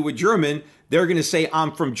run into a German, they're going to say,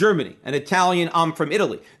 I'm from Germany. An Italian, I'm from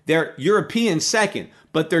Italy. They're European second,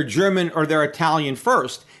 but they're German or they're Italian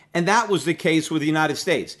first. And that was the case with the United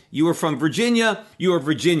States. You were from Virginia, you were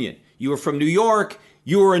Virginian. You were from New York,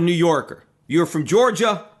 you were a New Yorker. You were from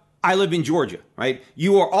Georgia, I live in Georgia, right?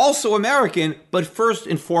 You are also American, but first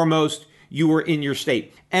and foremost, you were in your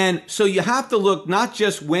state. And so you have to look not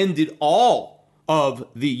just when did all of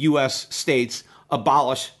the U.S. states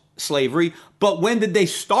abolish slavery, but when did they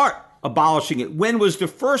start abolishing it? When was the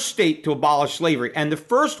first state to abolish slavery? And the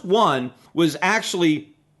first one was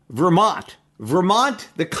actually Vermont. Vermont,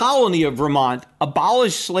 the colony of Vermont,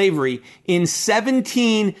 abolished slavery in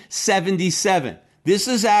 1777. This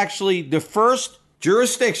is actually the first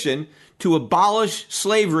jurisdiction to abolish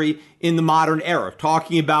slavery in the modern era,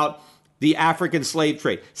 talking about the African slave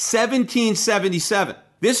trade. 1777.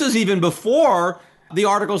 This is even before the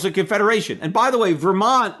Articles of Confederation. And by the way,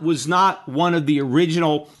 Vermont was not one of the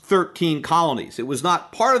original 13 colonies. It was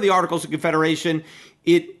not part of the Articles of Confederation.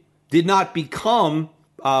 It did not become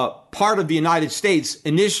part of the United States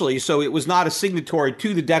initially, so it was not a signatory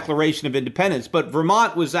to the Declaration of Independence. But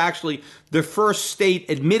Vermont was actually the first state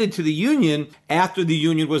admitted to the Union after the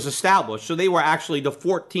Union was established. So they were actually the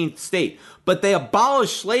 14th state. But they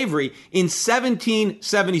abolished slavery in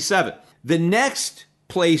 1777. The next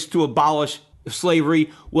place to abolish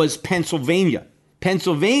slavery was Pennsylvania.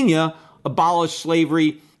 Pennsylvania abolished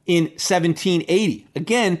slavery in 1780.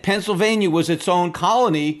 Again, Pennsylvania was its own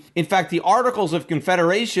colony. In fact, the Articles of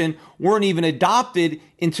Confederation weren't even adopted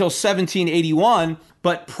until 1781.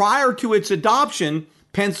 But prior to its adoption,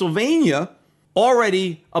 Pennsylvania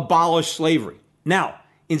already abolished slavery. Now,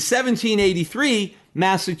 in 1783,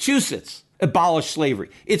 Massachusetts abolished slavery.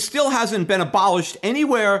 It still hasn't been abolished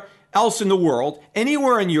anywhere else in the world,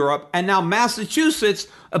 anywhere in Europe, and now Massachusetts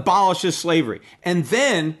abolishes slavery. And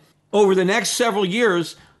then, over the next several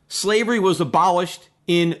years, slavery was abolished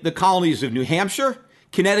in the colonies of New Hampshire,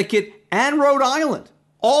 Connecticut, and Rhode Island,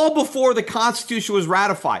 all before the Constitution was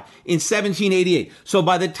ratified in 1788. So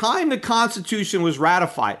by the time the Constitution was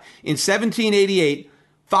ratified in 1788,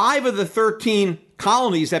 5 of the 13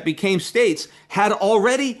 colonies that became states had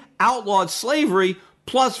already outlawed slavery,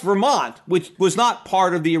 plus Vermont, which was not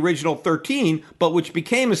part of the original 13, but which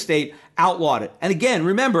became a state, outlawed it. And again,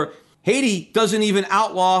 remember, Haiti doesn't even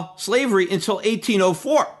outlaw slavery until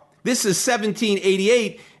 1804. This is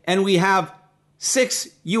 1788, and we have 6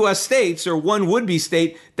 U.S. states, or one would-be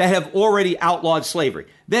state, that have already outlawed slavery.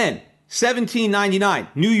 Then, 1799,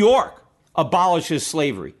 New York abolishes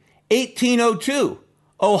slavery. 1802,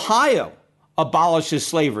 Ohio abolishes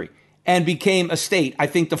slavery and became a state, I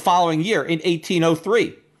think the following year, in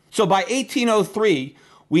 1803. So by 1803,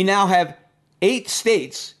 we now have 8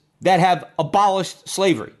 states that have abolished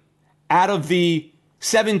slavery out of the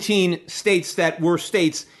 17 states that were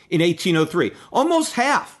states in 1803. Almost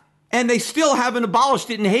half. And they still haven't abolished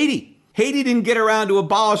it in Haiti. Haiti didn't get around to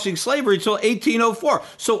abolishing slavery until 1804.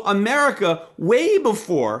 So America, way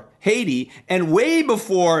before Haiti and way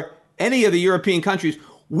before any of the European countries,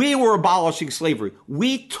 we were abolishing slavery.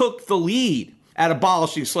 We took the lead at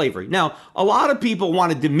abolishing slavery. Now, a lot of people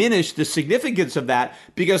want to diminish the significance of that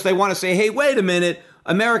because they want to say, hey, wait a minute,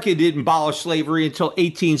 America didn't abolish slavery until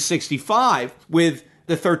 1865 with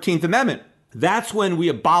the 13th Amendment. That's when we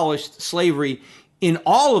abolished slavery in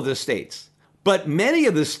all of the states. But many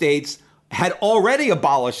of the states had already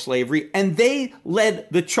abolished slavery, and they led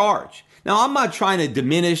the charge. Now, I'm not trying to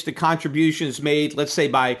diminish the contributions made, let's say,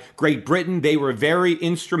 by Great Britain. They were very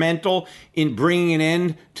instrumental in bringing an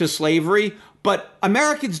end to slavery, but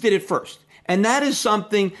Americans did it first. And that is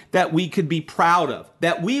something that we could be proud of,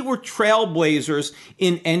 that we were trailblazers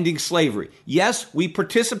in ending slavery. Yes, we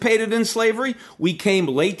participated in slavery. We came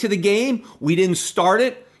late to the game. We didn't start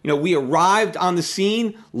it. We arrived on the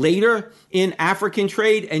scene later in African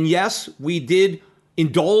trade. And yes, we did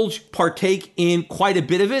partake in quite a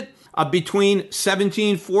bit of it between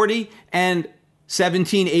 1740 and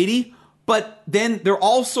 1780. But then there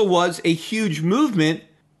also was a huge movement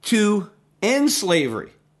to end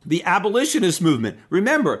slavery, the abolitionist movement.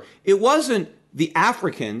 Remember, it wasn't the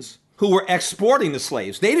Africans who were exporting the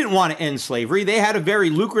slaves. They didn't want to end slavery. They had a very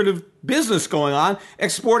lucrative business going on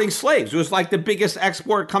exporting slaves. It was like the biggest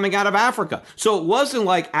export coming out of Africa. So it wasn't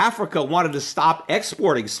like Africa wanted to stop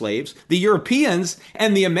exporting slaves. The Europeans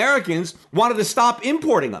and the Americans wanted to stop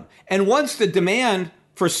importing them. And once the demand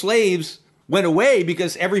for slaves went away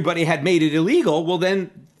because everybody had made it illegal, well, then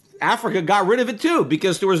Africa got rid of it too,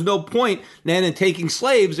 because there was no point then in taking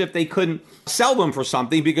slaves if they couldn't sell them for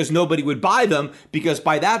something, because nobody would buy them, because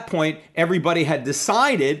by that point, everybody had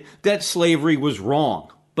decided that slavery was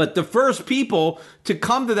wrong. But the first people to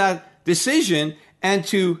come to that decision and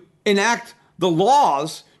to enact the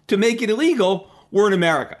laws to make it illegal were in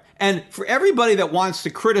America. And for everybody that wants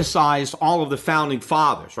to criticize all of the founding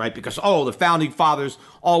fathers, right, because, the founding fathers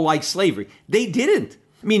all like slavery, they didn't.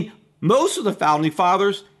 I mean, most of the founding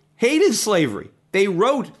fathers hated slavery. They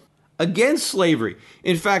wrote against slavery.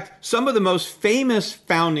 In fact, some of the most famous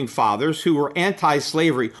founding fathers who were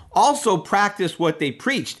anti-slavery also practiced what they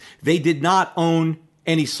preached. They did not own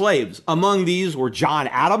any slaves. Among these were John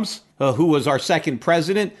Adams, who was our second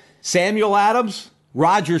president, Samuel Adams,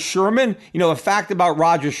 Roger Sherman. A fact about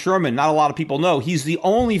Roger Sherman, not a lot of people know, he's the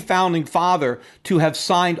only founding father to have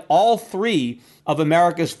signed all three of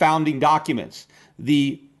America's founding documents: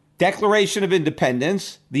 the Declaration of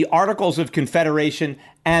Independence, the Articles of Confederation,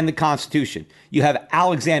 and the Constitution. You have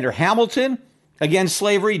Alexander Hamilton against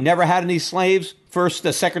slavery, never had any slaves, first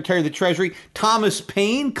Secretary of the Treasury. Thomas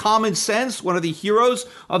Paine, common sense, one of the heroes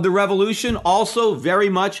of the Revolution, also very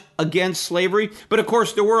much against slavery. But of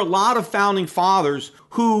course, there were a lot of founding fathers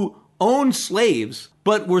who owned slaves,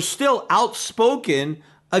 but were still outspoken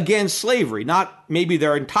against slavery. Not maybe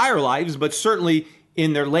their entire lives, but certainly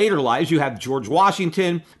in their later lives. You have George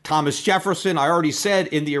Washington, Thomas Jefferson. I already said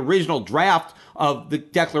in the original draft of the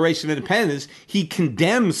Declaration of Independence, he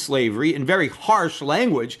condemned slavery in very harsh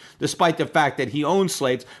language, despite the fact that he owned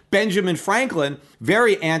slaves. Benjamin Franklin,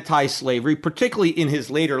 very anti-slavery, particularly in his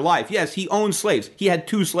later life. Yes, he owned slaves. He had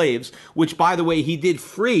 2 slaves, which, by the way, he did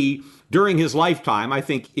free during his lifetime. I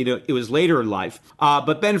think it was later in life.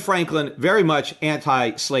 But Ben Franklin, very much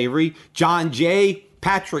anti-slavery. John Jay,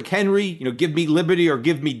 Patrick Henry, give me liberty or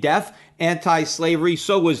give me death, anti-slavery.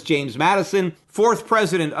 So was James Madison, 4th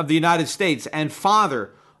president of the United States and father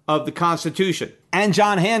of the Constitution. And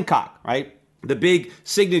John Hancock, right? The big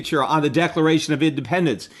signature on the Declaration of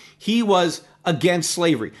Independence. He was against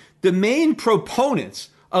slavery. The main proponents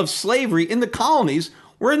of slavery in the colonies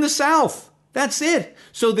were in the South. That's it.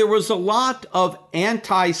 So there was a lot of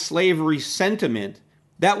anti-slavery sentiment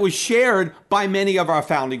that was shared by many of our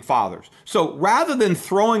founding fathers. So rather than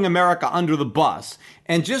throwing America under the bus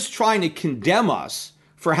and just trying to condemn us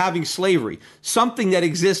for having slavery, something that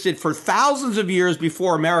existed for thousands of years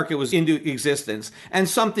before America was into existence, and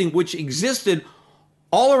something which existed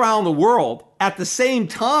all around the world at the same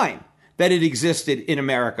time that it existed in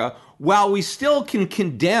America, while we still can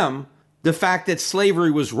condemn the fact that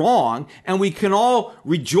slavery was wrong, and we can all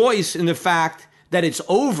rejoice in the fact that it's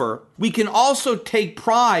over, we can also take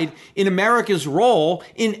pride in America's role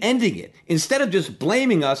in ending it. Instead of just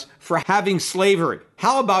blaming us for having slavery,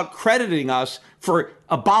 how about crediting us for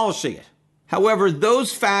abolishing it? However,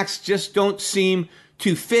 those facts just don't seem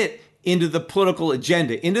to fit into the political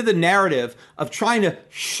agenda, into the narrative of trying to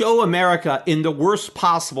show America in the worst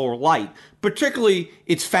possible light, particularly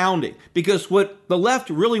its founding. Because what the left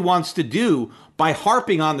really wants to do by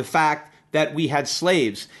harping on the fact that we had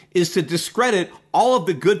slaves is to discredit all of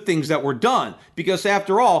the good things that were done. Because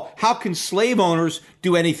after all, how can slave owners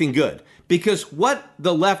do anything good? Because what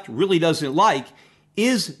the left really doesn't like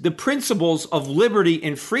is the principles of liberty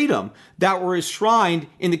and freedom that were enshrined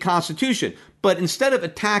in the Constitution. But instead of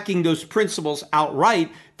attacking those principles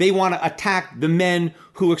outright, they want to attack the men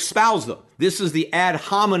who espouse them. This is the ad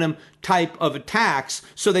hominem type of attacks.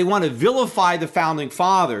 So they want to vilify the founding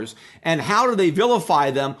fathers. And how do they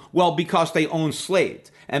vilify them? Well, because they owned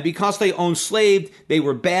slaves. And because they owned slaves, they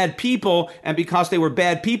were bad people. And because they were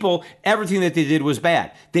bad people, everything that they did was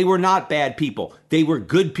bad. They were not bad people. They were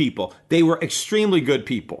good people. They were extremely good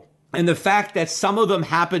people. And the fact that some of them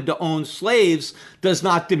happened to own slaves does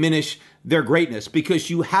not diminish their greatness,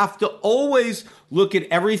 because you have to always look at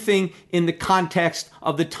everything in the context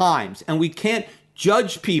of the times. And we can't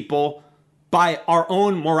judge people by our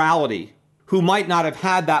own morality who might not have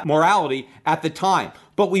had that morality at the time.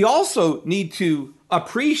 But we also need to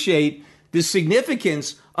appreciate the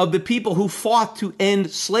significance of the people who fought to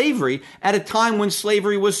end slavery at a time when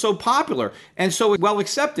slavery was so popular and so well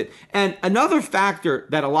accepted. And another factor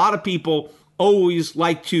that a lot of people always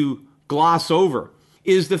like to gloss over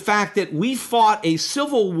is the fact that we fought a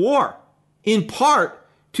civil war in part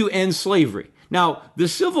to end slavery. Now, the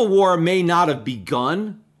Civil War may not have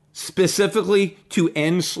begun specifically to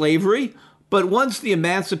end slavery, but once the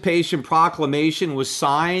Emancipation Proclamation was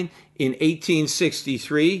signed in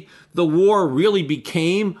 1863, the war really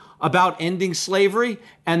became about ending slavery,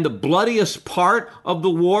 and the bloodiest part of the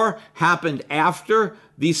war happened after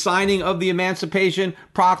the signing of the Emancipation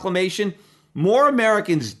Proclamation. More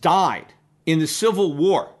Americans died in the Civil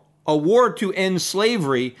War, a war to end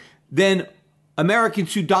slavery, than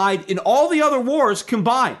Americans who died in all the other wars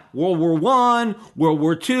combined. World War I, World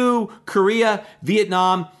War II, Korea,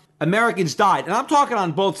 Vietnam. Americans died. And I'm talking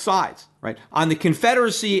on both sides, right? On the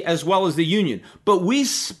Confederacy as well as the Union. But we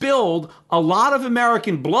spilled a lot of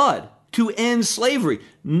American blood to end slavery.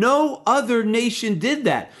 No other nation did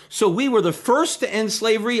that. So we were the first to end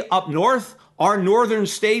slavery up north. Our northern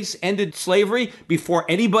states ended slavery before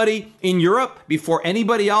anybody in Europe, before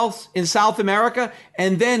anybody else in South America.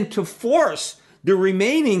 And then to force the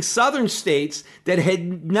remaining southern states that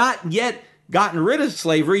had not yet gotten rid of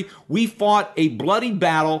slavery, we fought a bloody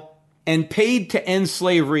battle and paid to end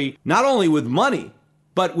slavery, not only with money,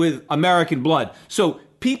 but with American blood. So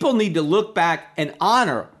people need to look back and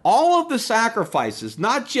honor all of the sacrifices,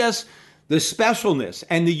 not just the specialness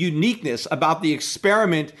and the uniqueness about the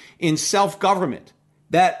experiment in self-government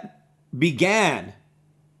that began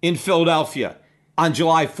in Philadelphia on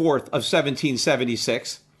July 4th of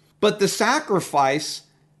 1776, but the sacrifice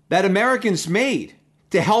that Americans made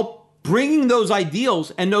to help bringing those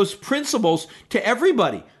ideals and those principles to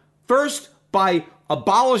everybody. First, by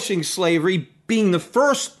abolishing slavery, being the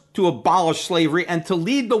first to abolish slavery and to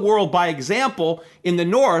lead the world by example in the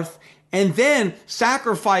North, and then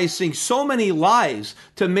sacrificing so many lives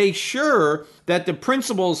to make sure that the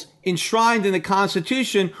principles enshrined in the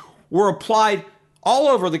Constitution were applied all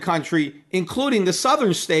over the country, including the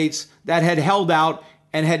southern states that had held out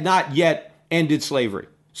and had not yet ended slavery.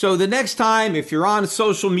 So the next time, if you're on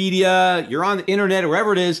social media, you're on the internet,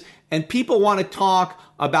 wherever it is, and people want to talk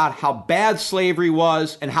about how bad slavery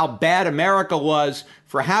was and how bad America was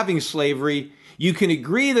for having slavery, you can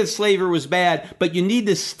agree that slavery was bad, but you need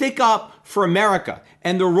to stick up for America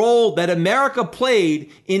and the role that America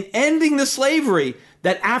played in ending the slavery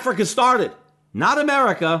that Africa started. Not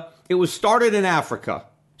America, it was started in Africa.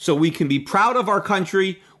 So we can be proud of our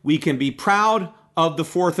country, we can be proud of the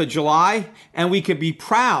 4th of July, and we can be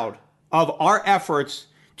proud of our efforts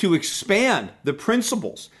to expand the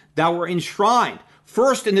principles that were enshrined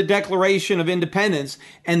first in the Declaration of Independence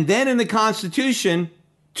and then in the Constitution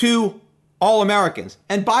to all Americans.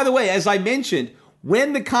 And by the way, as I mentioned,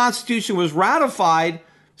 when the Constitution was ratified,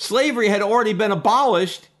 slavery had already been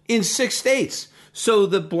abolished in 6 states. So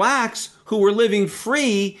the blacks who were living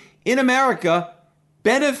free in America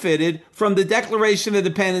benefited from the Declaration of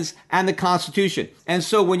Independence and the Constitution. And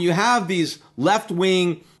so when you have these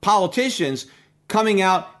left-wing politicians coming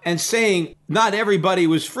out and saying not everybody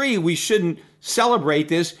was free, we shouldn't celebrate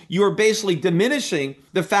this, you are basically diminishing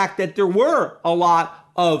the fact that there were a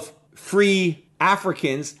lot of free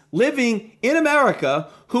Africans living in America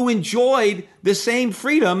who enjoyed the same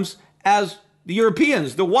freedoms as the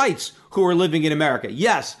Europeans, the whites who were living in America.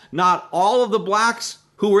 Yes, not all of the blacks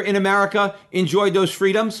who were in America enjoyed those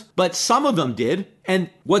freedoms, but some of them did. And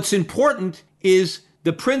what's important is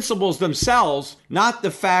the principles themselves, not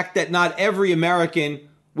the fact that not every American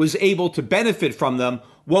was able to benefit from them.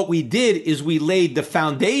 What we did is we laid the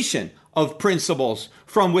foundation of principles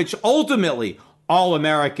from which ultimately all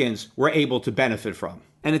Americans were able to benefit from.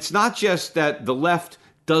 And it's not just that the left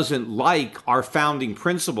doesn't like our founding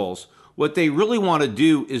principles. What they really want to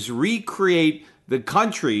do is recreate the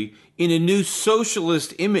country in a new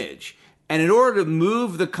socialist image. And in order to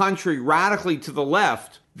move the country radically to the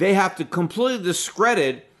left, they have to completely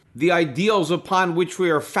discredit the ideals upon which we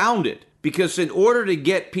are founded. Because in order to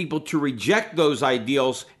get people to reject those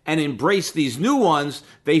ideals and embrace these new ones,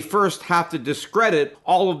 they first have to discredit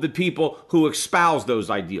all of the people who espouse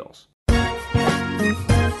those ideals.